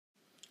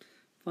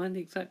Find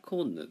the exact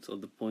coordinates of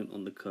the point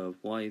on the curve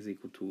y is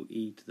equal to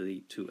e to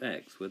the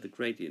 2x, where the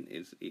gradient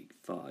is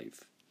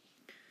 5.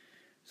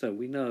 So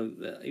we know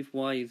that if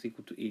y is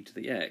equal to e to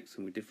the x,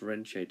 and we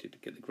differentiate it to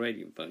get the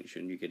gradient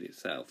function, you get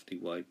itself, dy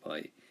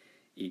by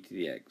e to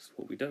the x.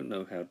 What we don't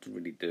know how to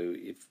really do,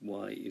 if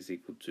y is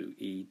equal to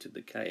e to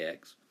the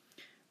kx,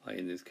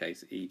 in this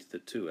case e to the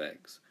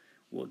 2x,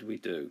 what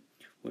do?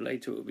 Well,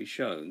 later it will be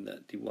shown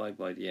that dy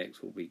by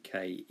dx will be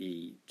ke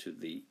to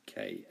the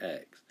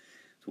kx.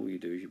 So all you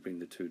do is you bring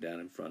the 2 down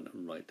in front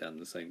and write down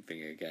the same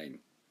thing again.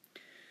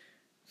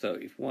 So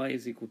if y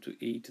is equal to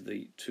e to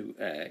the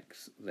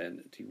 2x,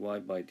 then dy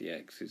by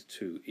dx is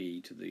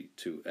 2e to the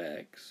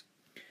 2x.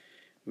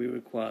 We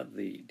require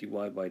the dy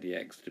by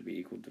dx to be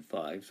equal to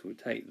 5, so we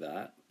take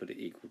that, put it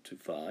equal to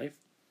 5.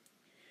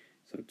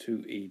 So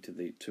 2e to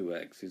the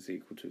 2x is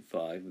equal to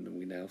 5, and then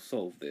we now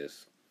solve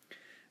this.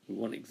 We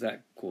want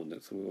exact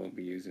coordinates, so we won't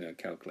be using our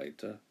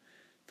calculator.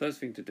 First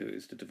thing to do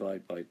is to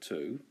divide by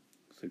 2.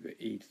 So we've got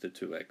e to the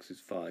 2x is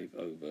 5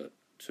 over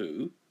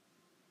 2.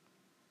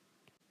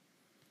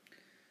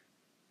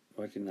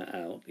 Writing that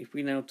out, if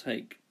we now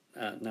take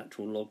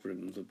natural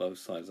logarithms of both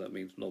sides, that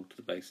means log to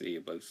the base e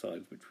of both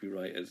sides, which we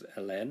write as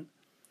ln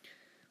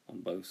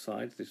on both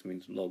sides. This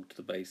means log to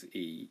the base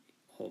e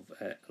of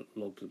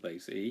log to the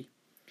base e.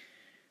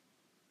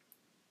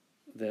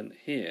 Then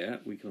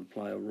here we can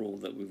apply a rule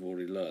that we've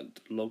already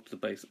learnt. Log to the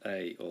base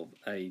a of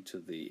a to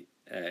the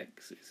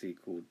x is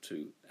equal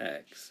to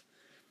x.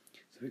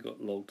 So we've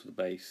got log to the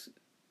base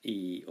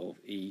e of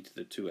e to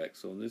the 2x.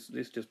 So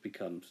this just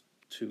becomes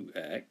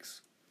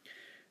 2x,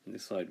 and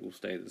this side will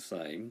stay the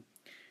same.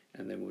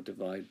 And then we'll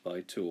divide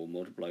by 2 or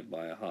multiply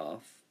by a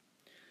half.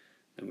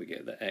 And we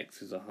get that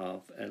x is a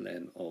half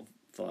ln of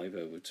 5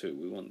 over 2.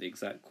 We want the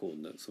exact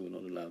coordinates, so we're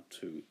not allowed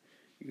to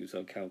use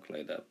our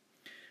calculator.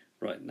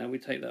 Right, now we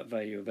take that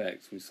value of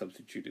x, we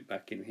substitute it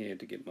back in here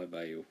to get my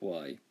value of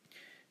y.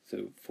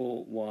 So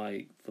for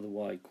the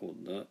y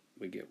coordinate,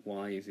 we get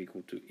y is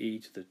equal to e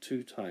to the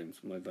 2 times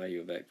my value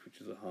of x, which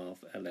is a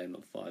half ln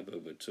of 5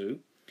 over 2.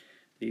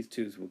 These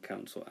 2's will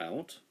cancel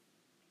out,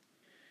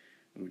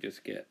 and we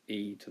just get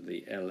e to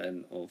the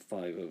ln of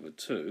 5 over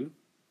 2.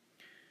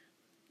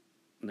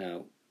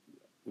 Now,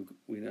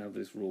 we now have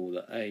this rule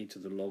that a to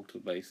the log to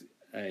the base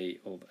a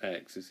of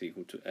x is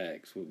equal to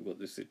x. Well, we've got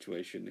this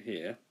situation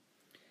here.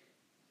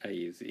 A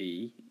is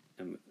e,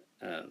 and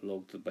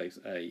log to the base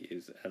a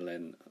is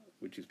ln,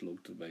 which is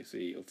log to the base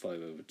e of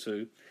 5 over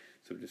 2.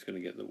 So we're just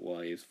going to get that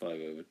y is 5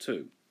 over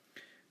 2.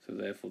 So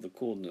therefore the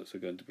coordinates are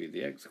going to be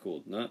the x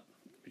coordinate,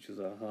 which is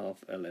a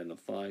half ln of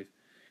 5,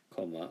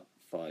 comma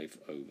 5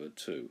 over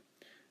 2.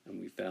 And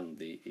we found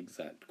the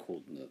exact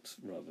coordinates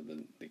rather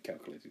than the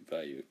calculated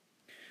value.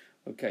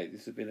 Okay,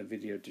 this has been a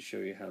video to show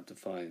you how to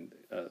find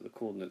the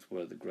coordinates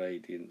where the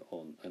gradient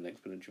on an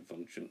exponential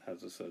function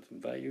has a certain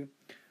value.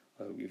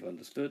 I hope you've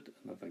understood,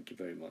 and I thank you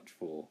very much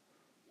for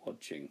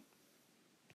watching.